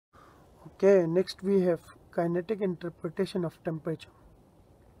Okay, next we have kinetic interpretation of temperature.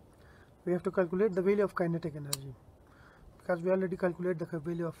 We have to calculate the value of kinetic energy because we already calculate the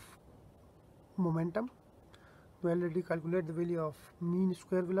value of momentum. We already calculate the value of mean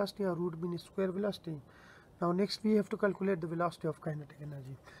square velocity or root mean square velocity. Now next we have to calculate the velocity of kinetic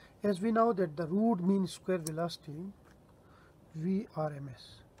energy. As we know that the root mean square velocity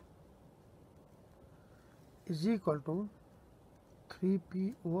VRMS is equal to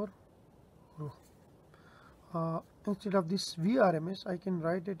 3p over rho. Instead of this VRMS, I can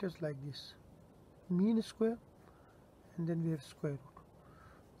write it as like this: mean square, and then we have square root,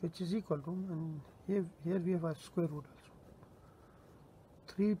 which is equal to, and here we have a square root also,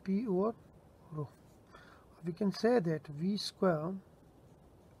 3p over rho. We can say that V square,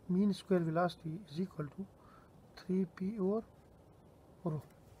 mean square velocity, is equal to 3p over rho.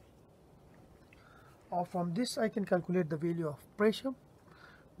 From this I can calculate the value of pressure,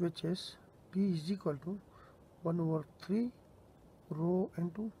 which is P is equal to 1 over 3 rho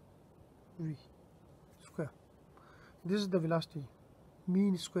into V square. This is the velocity,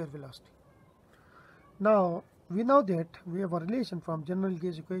 mean square velocity. Now we know that we have a relation from general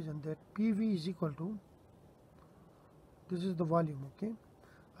gas equation that PV is equal to, this is the volume, okay,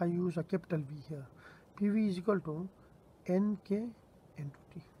 I use a capital V here. PV is equal to NK into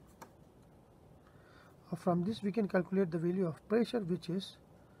T. From this we can calculate the value of pressure, which is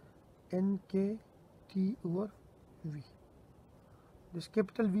NKT over V. This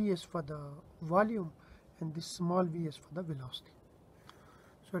capital V is for the volume and this small v is for the velocity.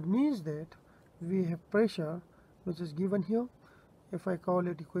 So it means that we have pressure, which is given here. If I call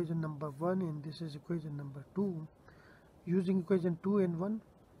it equation number 1 and this is equation number 2, using equation 2 and 1,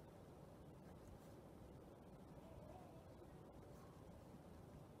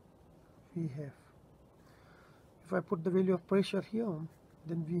 we have, if I put the value of pressure here,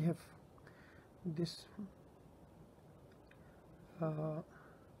 then we have this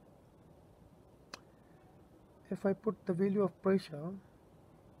if I put the value of pressure,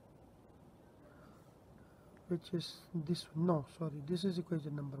 which is this, no sorry, this is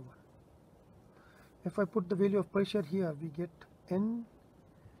equation number 1. If I put the value of pressure here, we get N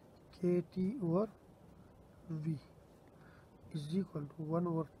kT over V is equal to 1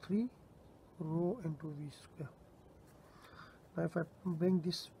 over 3 rho into V square. Now if I bring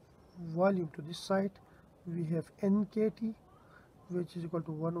this volume to this side, we have NKT, which is equal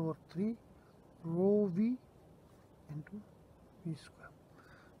to 1 over 3 rho V into V square.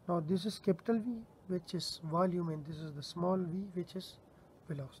 Now this is capital V, which is volume, and this is the small v, which is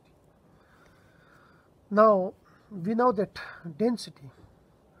velocity. Now we know that density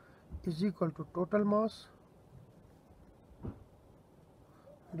is equal to total mass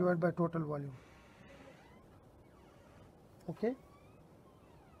divided by total volume. Okay.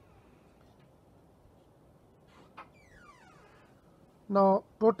 Now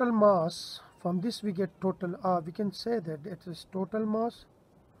total mass, from this we get total, we can say that it is total mass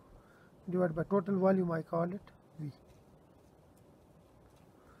divided by total volume, I call it V.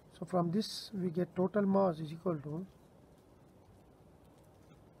 So from this we get total mass is equal to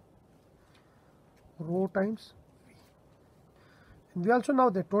rho times V. And we also know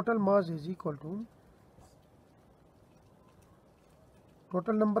that total mass is equal to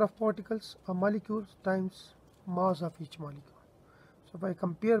total number of particles or molecules times mass of each molecule. So if I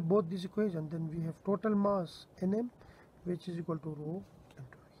compare both these equations, then we have total mass Nm, which is equal to rho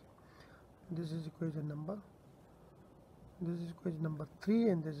into V. This is equation number 3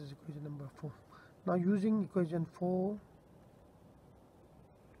 and this is equation number 4. Now using equation 4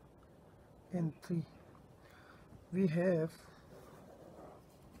 and 3, we have,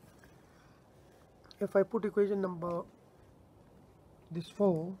 if I put equation number this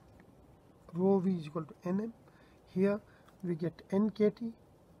 4, rho V is equal to Nm, here we get NKT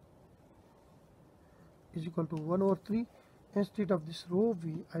is equal to 1 over 3. Instead of this rho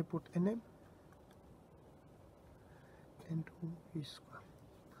V, I put Nm into V square.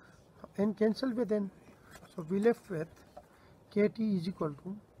 Now, n cancel with n, so we left with KT is equal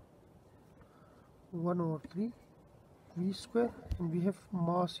to 1 over 3 V square, and we have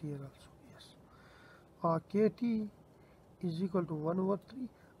mass here also. Yes, KT is equal to 1 over 3.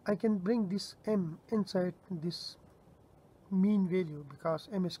 I can bring this m inside this mean value because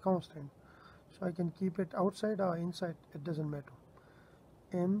m is constant, so I can keep it outside or inside, it doesn't matter.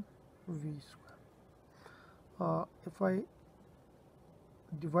 M V square. If I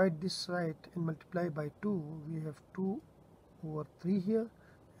divide this side and multiply by 2, we have 2 over 3 here,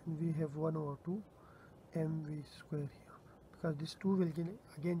 and we have 1 over 2 mv square here, because this 2 will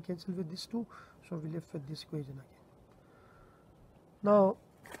again cancel with this 2, so we left with this equation again. Now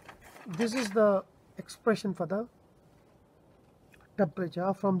this is the expression for the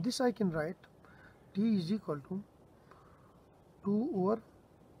temperature. From this I can write T is equal to 2 over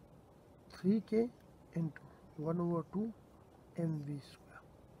 3K into 1 over 2 mv square.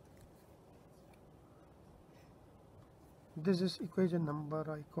 This is equation number,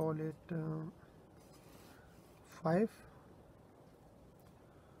 I call it 5.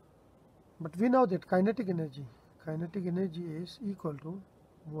 But we know that kinetic energy is equal to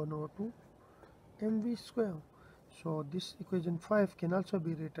 1 over 2 mv square. So this equation 5 can also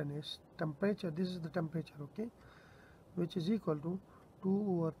be written as temperature. This is the temperature, okay, which is equal to 2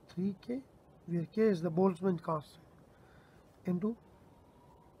 over 3K, where K is the Boltzmann constant, into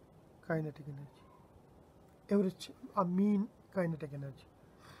kinetic energy, average mean kinetic energy.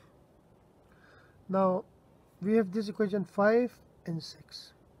 Now we have this equation 5 and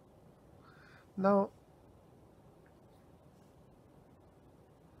 6. Now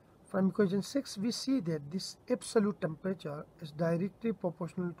from equation 6 we see that this absolute temperature is directly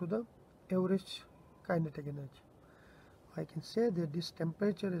proportional to the average kinetic energy. I can say that this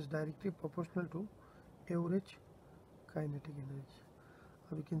temperature is directly proportional to average kinetic energy.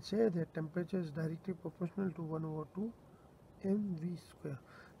 We can say that temperature is directly proportional to 1 over 2 mv square.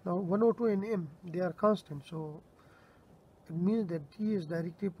 Now 1 over 2 and m, they are constant, so it means that T is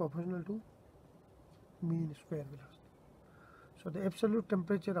directly proportional to mean square velocity. So the absolute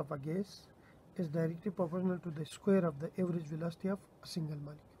temperature of a gas is directly proportional to the square of the average velocity of a single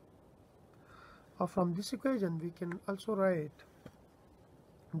molecule. From this equation we can also write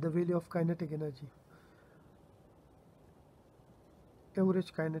the value of kinetic energy,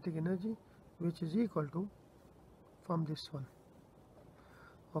 average kinetic energy, which is equal to, from this one,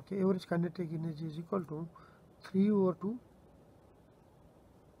 okay, average kinetic energy is equal to 3 over 2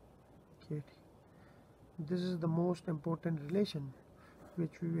 kT. This is the most important relation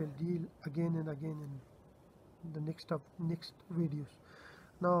which we will deal again and again in the next videos.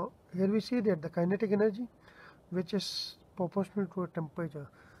 Now here we see that the kinetic energy, which is proportional to a temperature,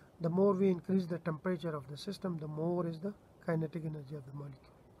 the more we increase the temperature of the system, the more is the kinetic energy of the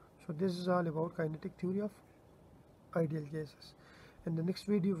molecule. So this is all about kinetic theory of ideal gases. In the next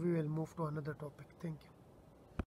video we will move to another topic. Thank you.